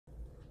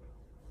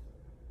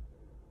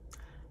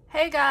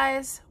Hey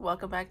guys,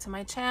 welcome back to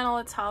my channel.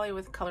 It's Holly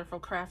with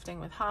Colorful Crafting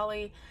with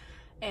Holly,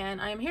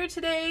 and I'm here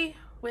today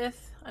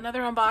with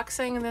another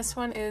unboxing, and this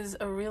one is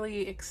a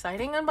really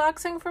exciting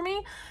unboxing for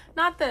me.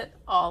 Not that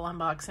all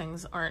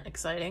unboxings aren't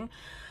exciting,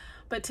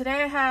 but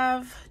today I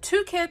have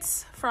two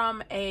kits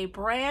from a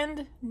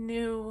brand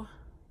new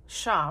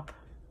shop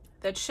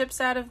that ships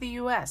out of the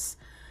US.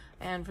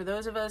 And for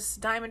those of us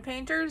diamond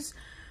painters,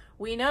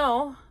 we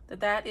know that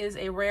that is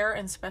a rare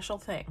and special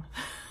thing.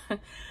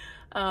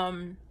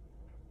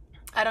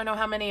 I don't know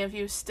how many of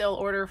you still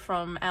order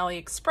from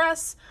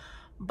AliExpress,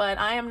 but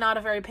I am not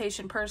a very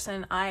patient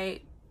person.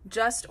 I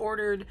just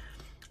ordered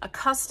a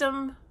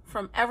custom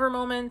from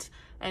Evermoment,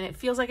 and it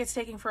feels like it's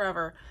taking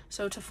forever.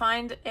 So to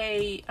find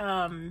a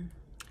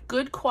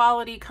good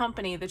quality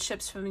company that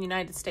ships from the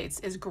United States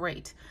is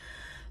great.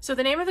 So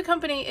the name of the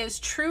company is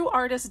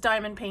TrueArtistDP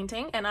Diamond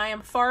Painting, and I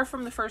am far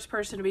from the first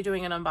person to be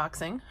doing an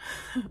unboxing,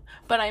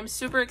 but I'm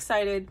super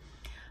excited.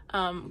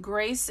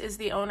 Grace is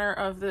the owner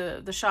of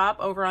the shop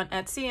over on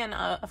Etsy, and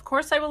of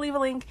course I will leave a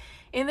link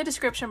in the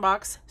description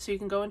box so you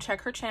can go and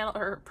check her channel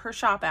or her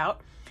shop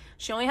out.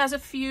 She only has a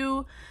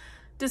few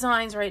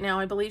designs right now.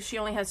 I believe she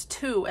only has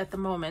 2 at the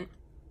moment,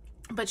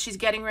 but she's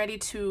getting ready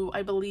to,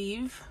 I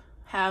believe,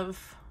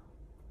 have,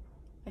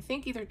 I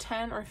think, either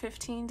 10 or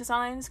 15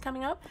 designs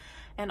coming up,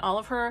 and all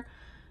of her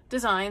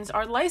designs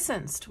are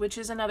licensed, which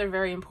is another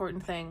very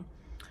important thing.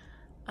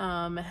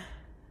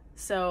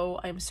 So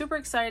I'm super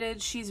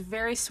excited. She's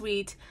very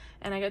sweet,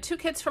 and I got 2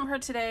 kits from her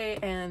today,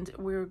 and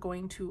we're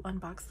going to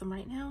unbox them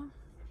right now.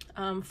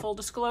 Full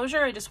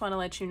disclosure, I just want to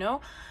let you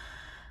know,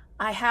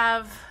 I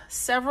have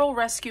several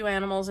rescue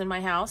animals in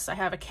my house. I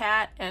have a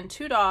cat and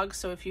 2 dogs,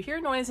 so if you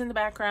hear noise in the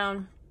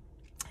background,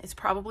 it's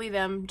probably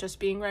them just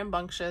being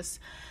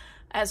rambunctious,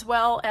 as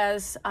well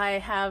as I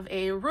have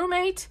a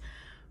roommate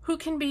who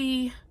can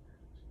be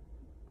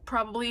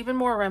probably even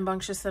more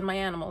rambunctious than my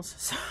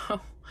animals.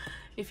 So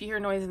if you hear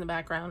noise in the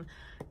background,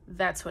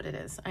 that's what it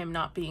is. I'm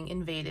not being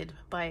invaded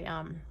by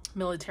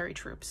military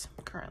troops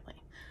currently.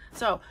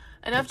 So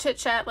enough chit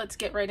chat, let's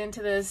get right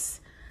into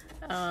this.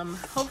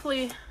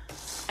 Hopefully,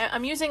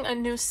 I'm using a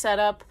new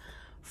setup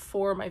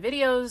for my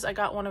videos. I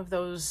got one of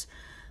those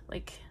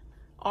like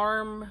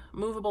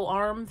movable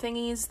arm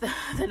thingies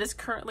that is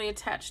currently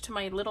attached to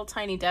my little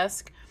tiny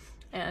desk,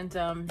 and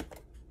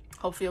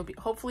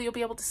hopefully you'll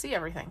be able to see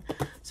everything.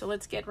 So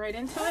let's get right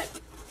into it.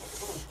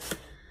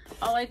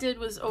 All I did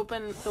was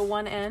open the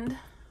one end,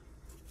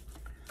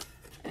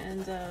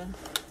 and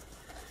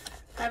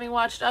having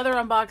watched other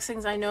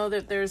unboxings, I know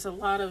that there's a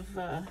lot of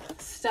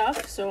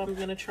stuff, so I'm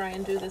gonna try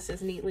and do this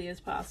as neatly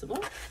as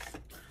possible.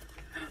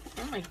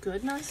 Oh my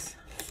goodness.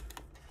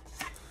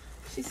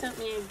 She sent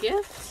me a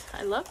gift.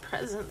 I love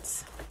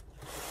presents.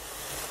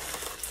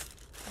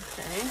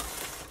 Okay.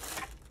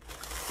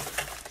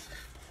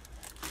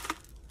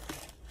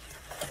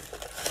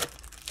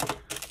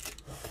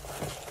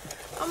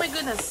 Oh my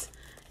goodness.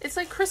 It's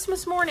like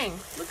Christmas morning.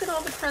 Look at all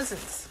the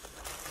presents.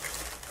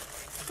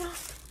 Oh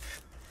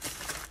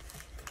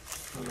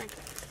my God.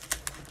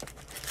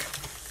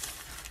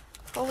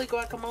 Holy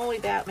guacamole,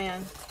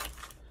 Batman.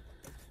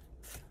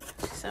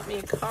 She sent me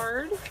a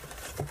card.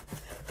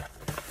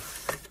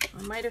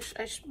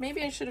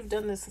 Maybe I should have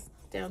done this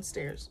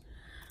downstairs.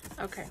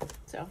 Okay,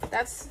 so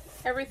that's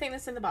everything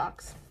that's in the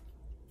box.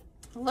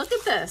 Look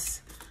at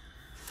this.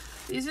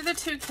 These are the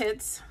 2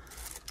 kits.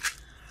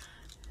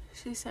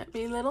 She sent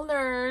me little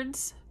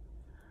nerds.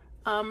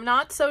 I'm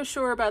not so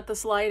sure about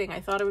this lighting. I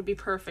thought it would be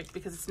perfect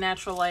because it's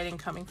natural lighting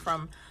coming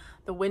from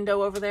the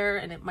window over there,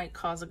 and it might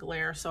cause a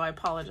glare, so I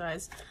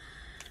apologize.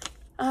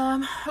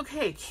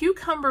 Okay,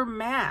 cucumber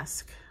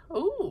mask.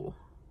 Ooh.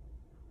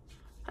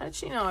 How did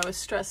she know I was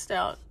stressed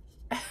out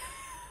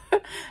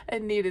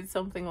and needed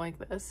something like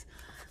this?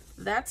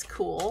 That's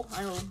cool.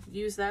 I will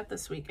use that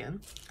this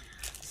weekend.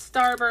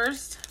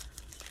 Starburst.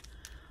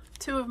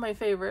 2 of my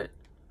favorite,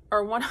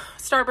 or one,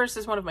 Starburst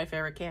is one of my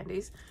favorite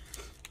candies.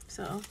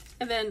 So,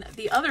 and then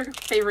the other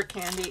favorite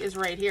candy is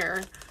right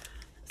here.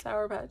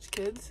 Sour Patch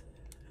Kids.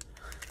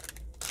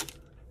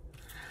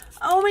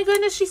 Oh my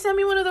goodness, she sent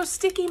me one of those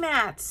sticky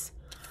mats.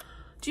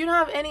 Do you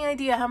not have any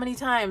idea how many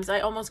times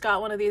I almost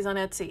got one of these on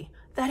Etsy?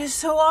 That is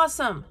so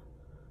awesome.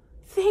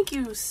 Thank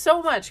you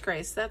so much,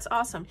 Grace. That's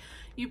awesome.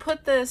 You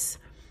put this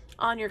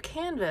on your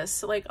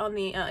canvas, like on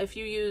the, if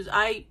you use,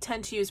 I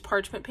tend to use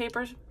parchment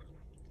paper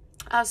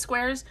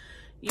squares.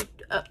 You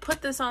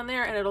put this on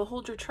there and it'll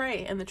hold your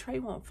tray and the tray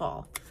won't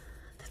fall.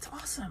 That's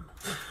awesome.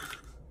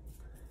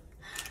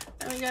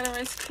 And we got a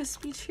nice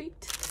crispy treat.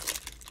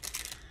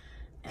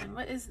 And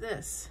what is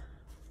this?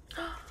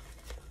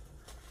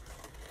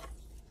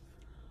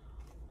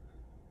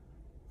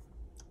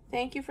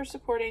 Thank you for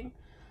supporting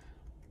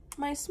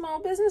my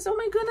small business. Oh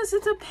my goodness,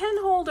 it's a pen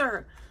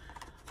holder.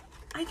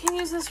 I can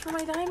use this for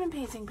my diamond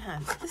painting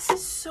pens. This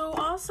is so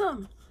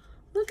awesome.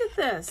 Look at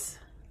this.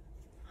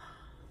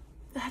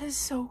 That is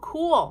so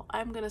cool.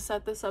 I'm gonna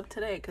set this up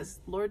today because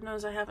Lord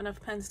knows I have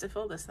enough pens to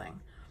fill this thing.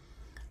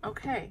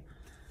 Okay.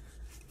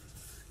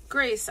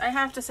 Grace, I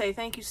have to say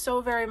thank you so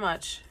very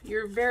much.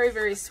 You're very,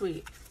 very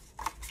sweet.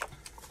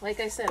 Like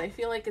I said, I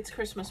feel like it's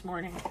Christmas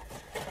morning.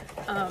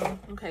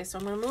 Okay, so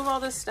I'm gonna move all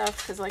this stuff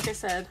because like I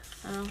said,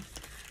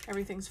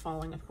 everything's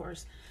falling, of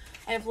course.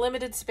 I have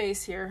limited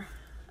space here.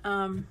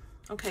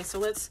 Okay, so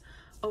let's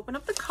open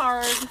up the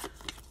card.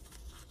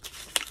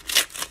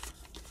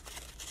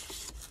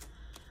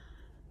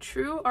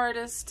 True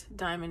Artist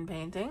Diamond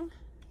Painting.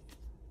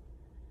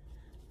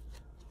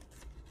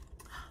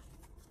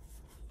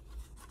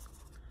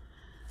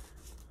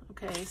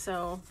 Okay,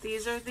 so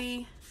these are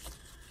the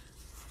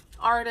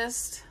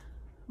artist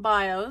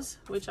bios,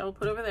 which I'll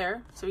put over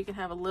there so we can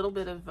have a little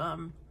bit of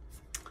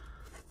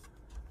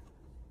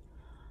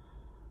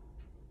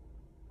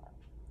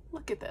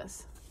look at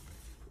this.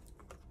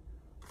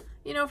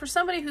 You know, for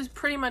somebody who's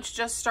pretty much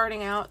just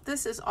starting out,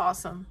 this is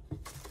awesome.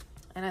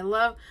 And I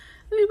love,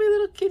 look at my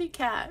little kitty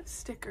cat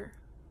sticker.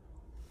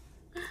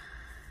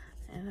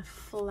 And a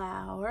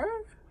flower.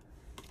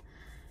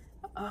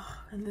 Oh,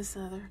 and this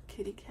other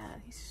kitty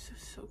cat. He's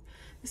so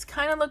this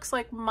kind of looks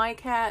like my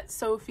cat,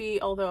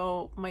 Sophie,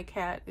 although my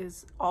cat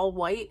is all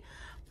white,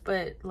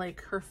 but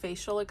like her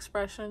facial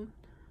expression.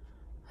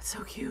 That's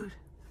so cute.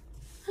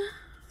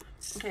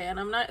 Okay,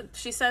 and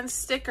she sends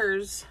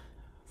stickers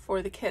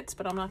for the kits,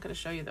 but I'm not going to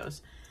show you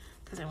those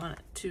because I want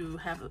to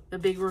have a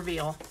big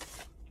reveal.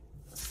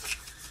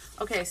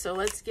 Okay, so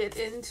let's get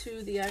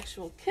into the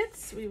actual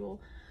kits. We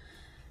will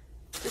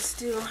just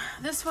do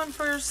this one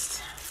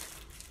first.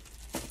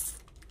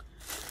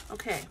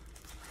 Okay.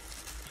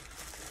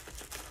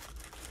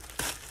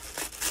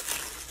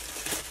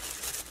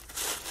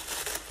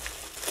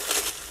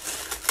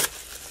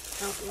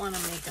 Don't want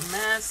to make a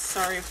mess.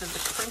 Sorry for the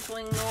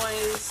crinkling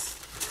noise.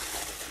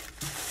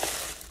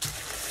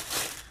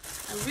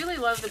 I really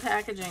love the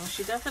packaging.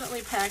 She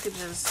definitely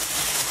packages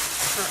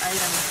her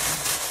items.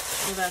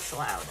 Oh, that's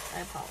loud.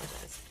 I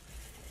apologize.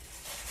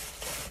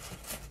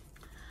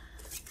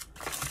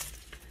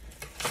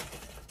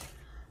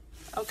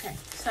 Okay,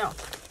 so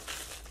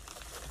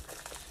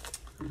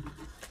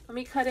let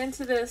me cut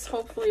into this,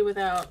 hopefully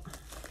without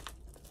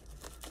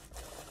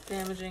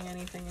damaging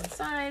anything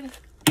inside.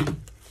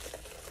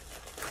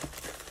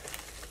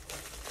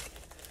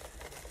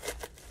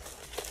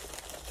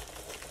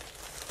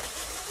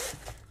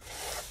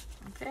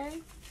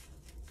 Okay.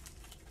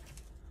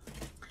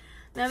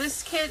 Now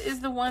this kit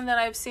is the one that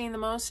I've seen the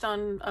most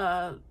on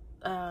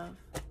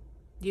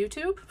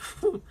YouTube.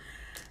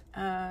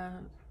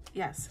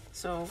 Yes,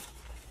 so,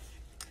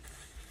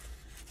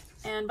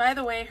 and by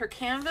the way, her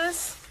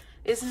canvas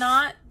is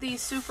not the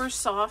super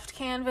soft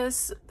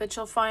canvas that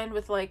you'll find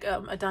with like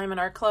a Diamond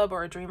Art Club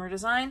or a Dreamer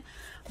Design,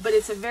 but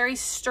it's a very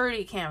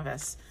sturdy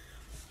canvas.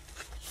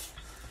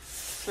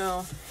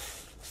 So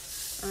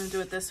I'm gonna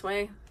do it this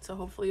way, so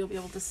hopefully you'll be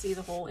able to see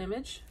the whole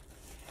image.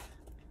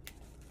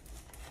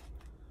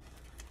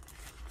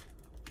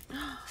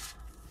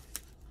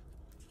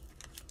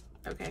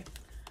 Okay.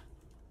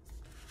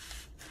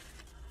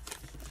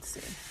 Let's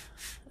see.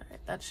 All right,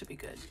 that should be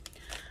good.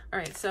 All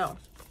right, so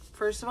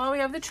first of all, we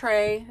have the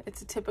tray.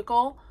 It's a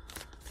typical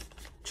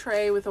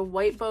tray with a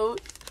white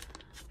boat,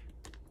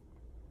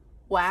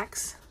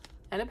 wax,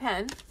 and a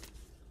pen.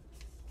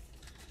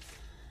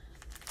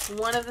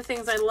 One of the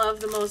things I love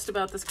the most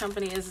about this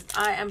company is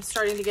I am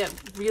starting to get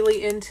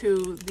really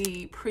into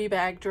the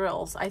pre-bag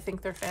drills. I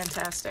think they're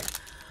fantastic.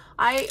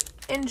 I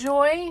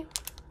enjoy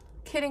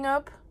kitting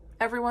up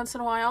every once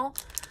in a while,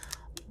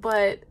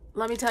 but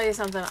let me tell you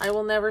something, I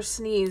will never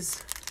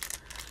sneeze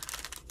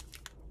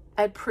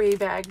at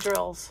pre-bag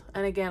drills.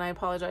 And again, I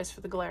apologize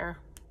for the glare.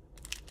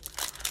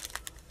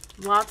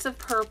 Lots of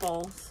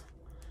purples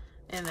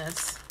in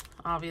this,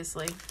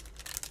 obviously.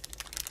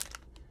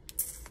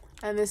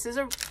 And this is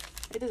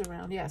it is a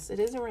round, yes, it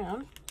is a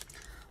round.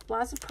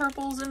 Lots of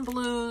purples and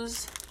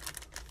blues.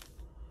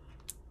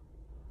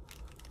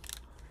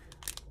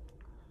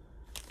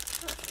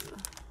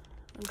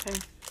 Okay,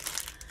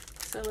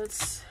 so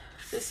this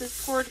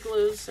is poured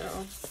glue, so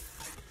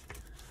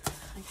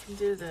I can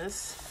do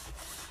this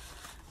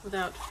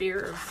without fear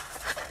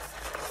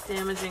of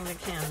damaging the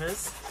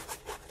canvas.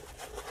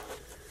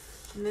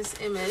 And this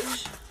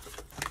image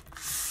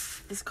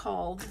is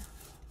called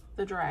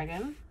The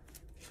Dragon.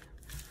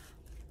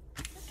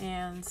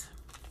 And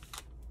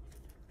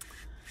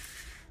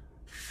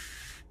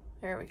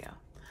there we go.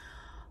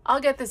 I'll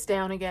get this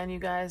down again, you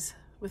guys,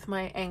 with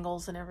my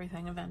angles and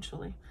everything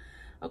eventually.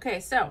 Okay,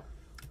 so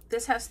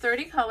this has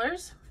 30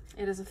 colors.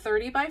 It is a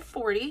 30 by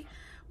 40,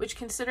 which,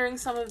 considering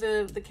some of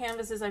the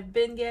canvases I've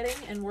been getting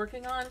and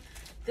working on,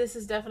 this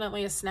is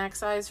definitely a snack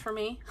size for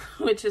me,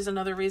 which is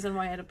another reason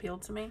why it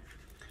appealed to me.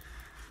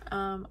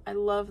 I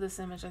love this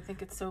image. I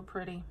think it's so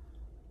pretty.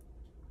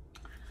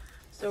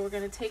 So we're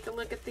going to take a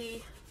look at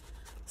the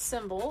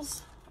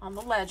symbols on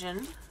the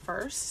legend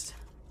first.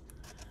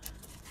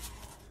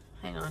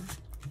 Hang on.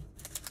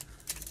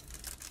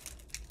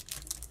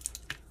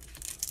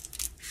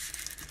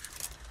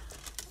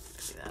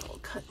 Maybe that will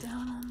cut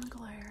down on the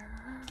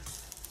glare.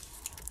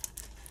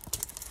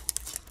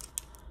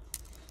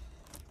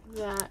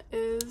 That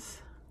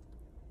is,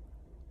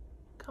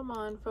 come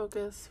on,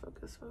 focus,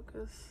 focus,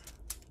 focus.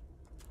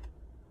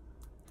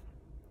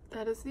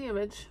 that is the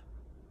image.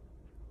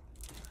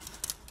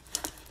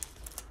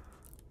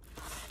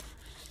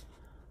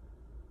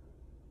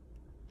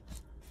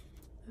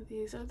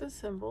 These are the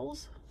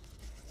symbols.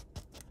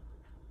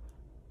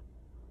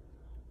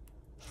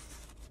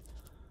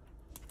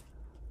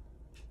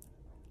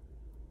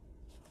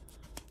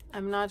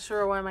 I'm not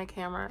sure why my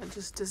camera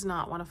just does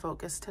not want to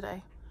focus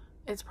today.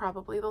 It's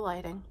probably the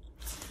lighting.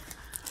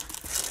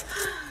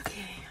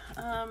 Okay,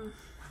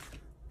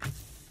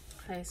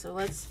 okay, so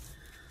let's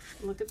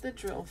look at the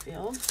drill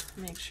field,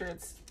 make sure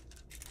it's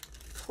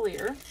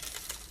clear.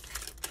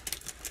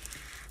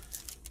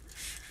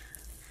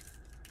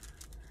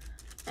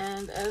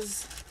 And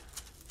as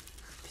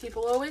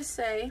people always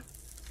say,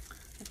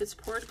 if it's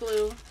poured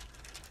glue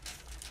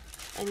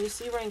and you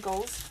see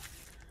wrinkles,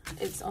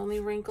 it's only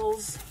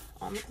wrinkles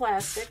on the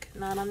plastic,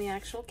 not on the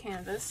actual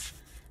canvas.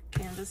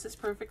 Canvas is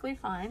perfectly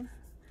fine.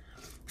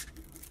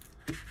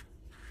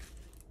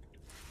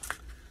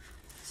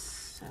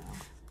 So,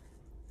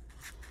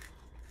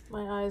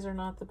 my eyes are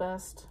not the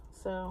best,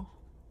 so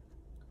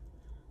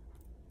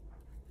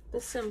the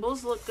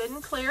symbols look good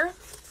and clear.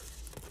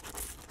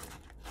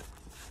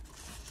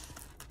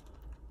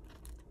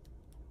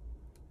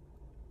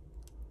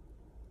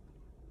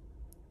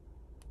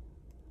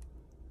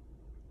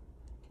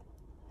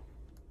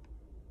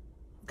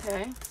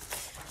 Okay,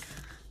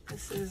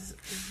 this is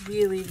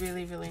really,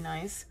 really, really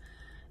nice.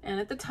 And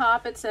at the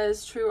top it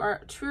says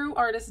True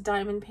Artist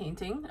Diamond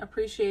Painting,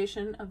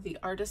 Appreciation of the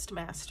Artist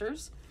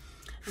Masters.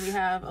 And we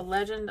have a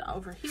legend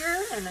over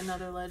here and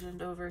another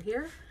legend over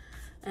here.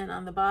 And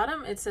on the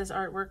bottom it says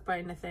artwork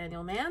by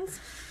Nathaniel Manns.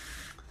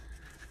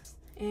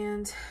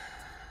 And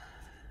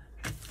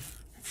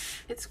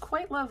it's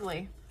quite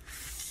lovely.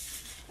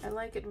 I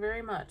like it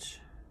very much.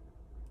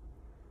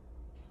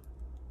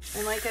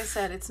 And like I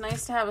said, it's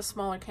nice to have a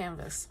smaller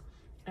canvas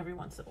every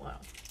once in a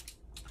while.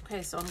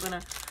 Okay, so I'm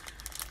gonna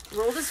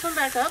roll this one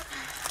back up.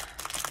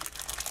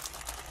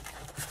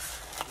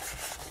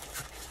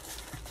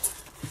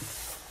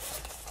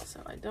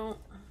 So I don't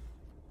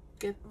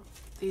get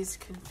these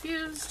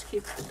confused.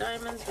 Keep the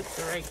diamonds with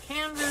the right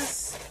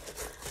canvas.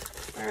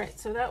 All right,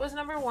 so that was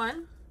number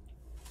one.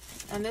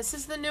 And this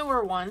is the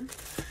newer one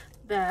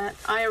that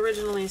I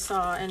originally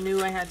saw and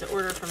knew I had to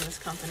order from this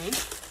company.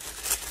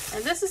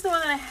 And this is the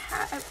one that I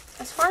have,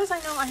 as far as I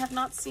know, I have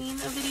not seen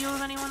a video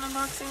of anyone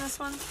unboxing this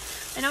one.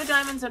 I know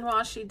Diamonds and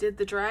Wash, she did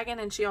the dragon,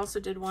 and she also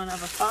did one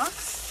of a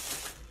fox.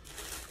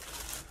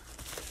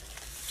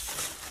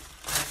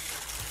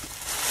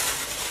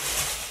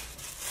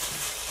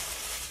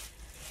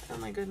 Oh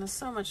my goodness,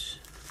 so much.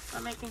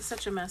 I'm making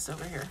such a mess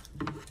over here.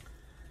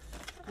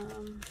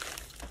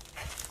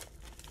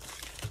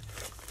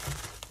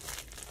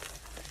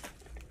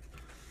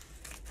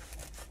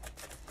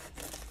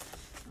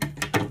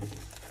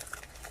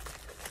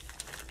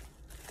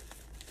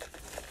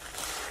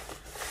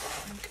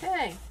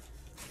 Okay,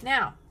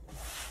 now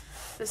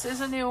this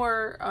is a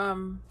newer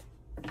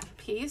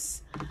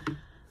piece,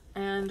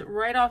 and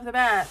right off the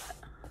bat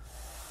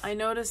I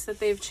noticed that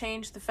they've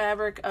changed the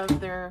fabric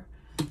of their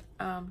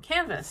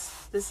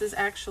canvas. This is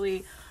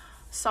actually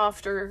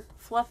softer,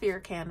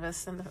 fluffier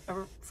canvas than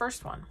the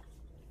first one.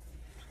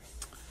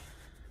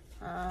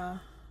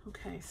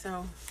 Okay,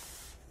 so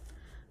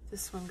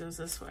this one goes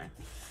this way.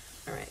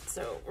 All right,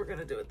 so we're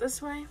gonna do it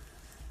this way.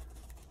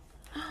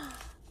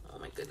 Oh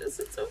my goodness,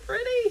 it's so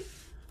pretty.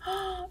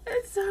 Oh,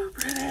 it's so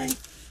pretty.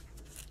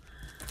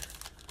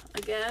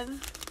 Again,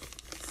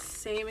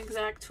 same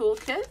exact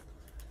toolkit.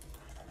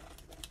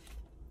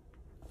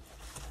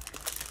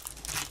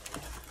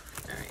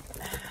 All right.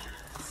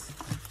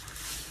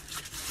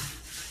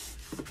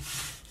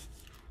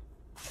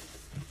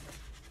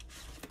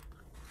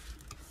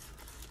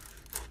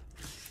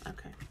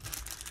 Okay.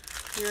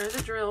 Here are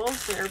the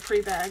drills. They're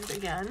pre-bagged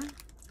again.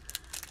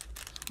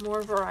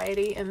 More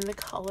variety in the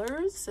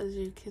colors, as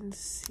you can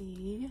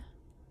see.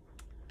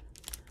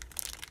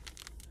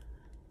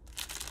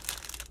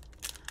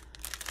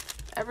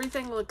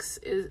 Everything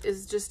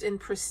is just in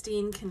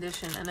pristine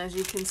condition, and as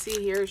you can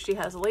see here, she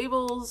has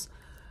labels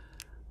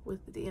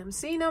with the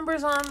DMC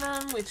numbers on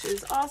them, which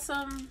is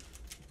awesome.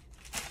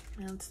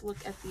 And let's look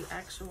at the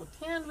actual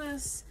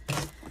canvas.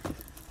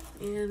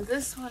 And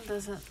this one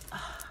doesn't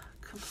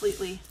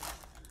completely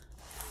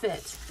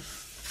fit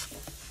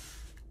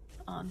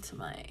onto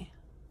my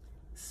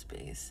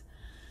space.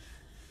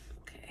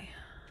 Okay,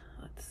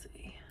 let's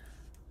see.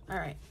 All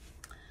right,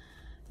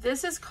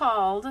 this is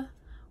called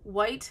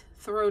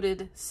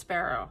White-Throated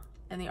Sparrow,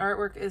 and the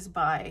artwork is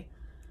by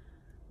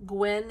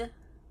Gwen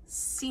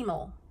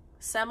Semel.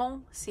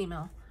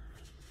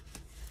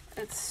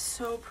 It's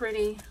so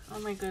pretty. Oh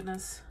my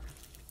goodness.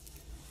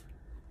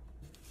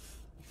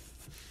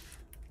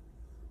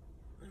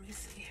 Let me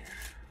see here.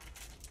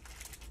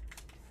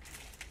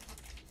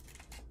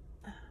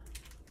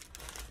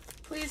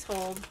 Please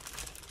hold.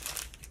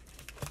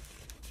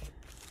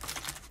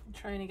 I'm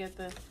trying to get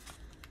the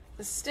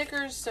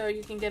stickers so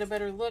you can get a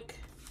better look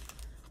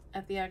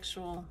at the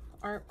actual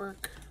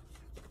artwork.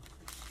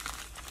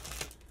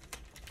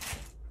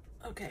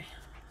 Okay,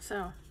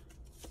 so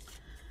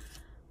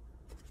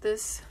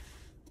this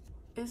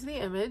is the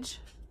image.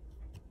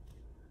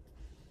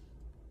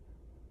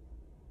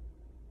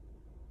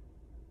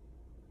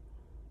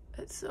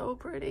 It's so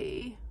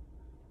pretty.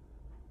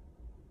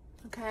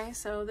 Okay,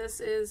 so this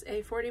is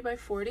a 40 by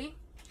 40.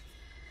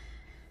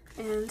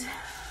 And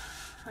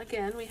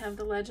again, we have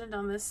the legend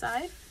on this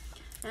side.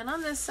 And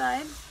on this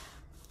side,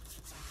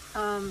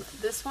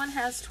 this one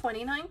has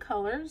 29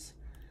 colors.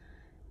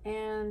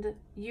 And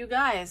you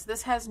guys,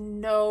 this has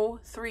no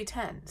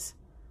 310s,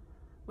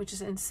 which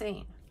is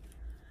insane.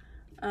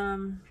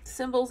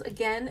 Symbols,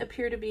 again,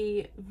 appear to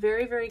be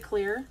very, very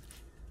clear.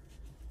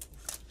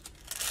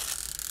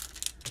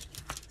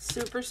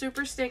 Super,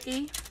 super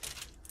sticky.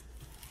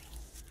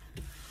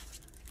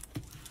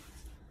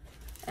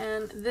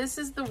 And this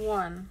is the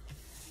one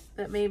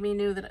that made me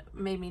know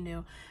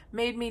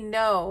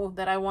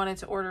that I wanted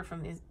to order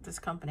from this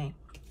company.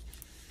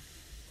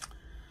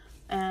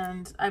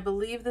 And I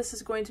believe this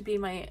is going to be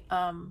my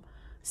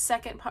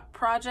second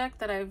project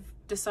that I've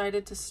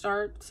decided to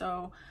start.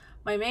 So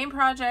my main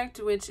project,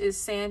 which is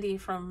Sandy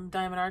from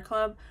Diamond Art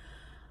Club,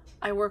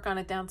 I work on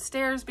it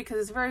downstairs because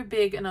it's very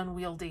big and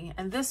unwieldy.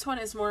 And this one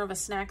is more of a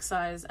snack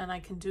size, and I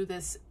can do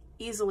this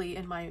easily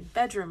in my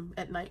bedroom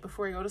at night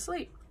before I go to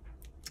sleep.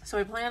 So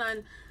I plan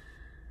on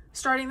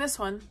starting this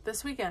one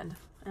this weekend,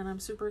 and I'm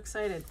super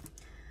excited.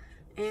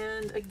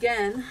 And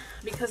again,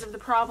 because of the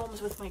problems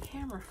with my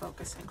camera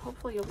focusing,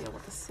 hopefully you'll be able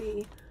to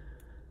see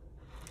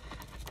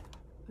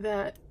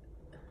that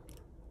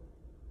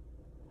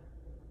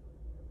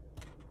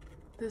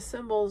the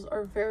symbols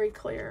are very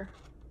clear.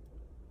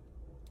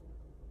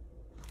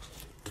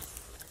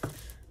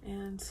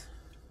 And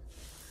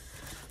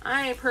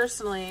I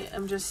personally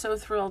am just so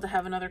thrilled to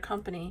have another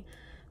company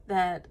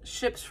that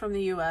ships from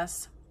the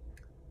US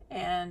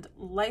and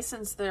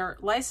licenses their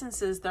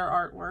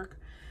artwork.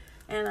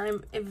 And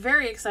I'm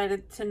very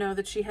excited to know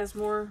that she has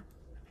more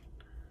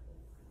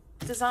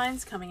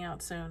designs coming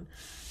out soon.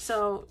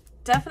 So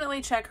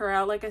definitely check her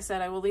out. Like I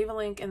said, I will leave a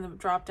link in the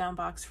drop down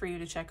box for you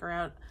to check her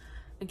out.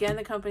 Again,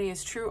 the company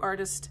is True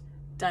Artist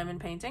Diamond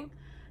Painting.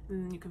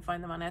 And you can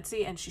find them on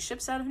Etsy, and she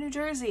ships out of New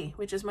Jersey,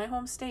 which is my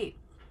home state.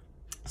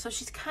 So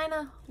she's kind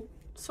of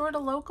sort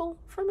of local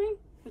for me,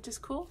 which is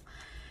cool.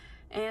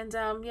 And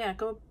yeah,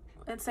 go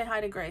and say hi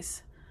to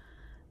Grace.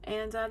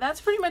 And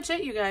that's pretty much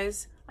it, you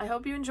guys. I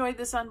hope you enjoyed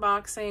this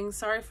unboxing.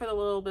 Sorry for the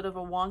little bit of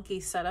a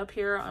wonky setup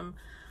here.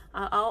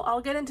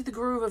 I'll get into the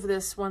groove of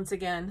this once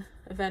again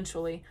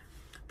eventually.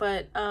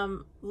 But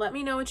let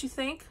me know what you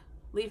think.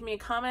 Leave me a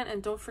comment,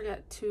 and don't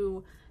forget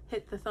to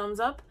hit the thumbs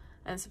up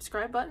and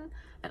subscribe button.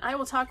 And I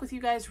will talk with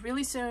you guys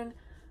really soon.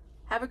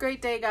 Have a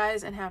great day,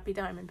 guys, and happy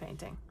diamond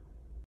painting.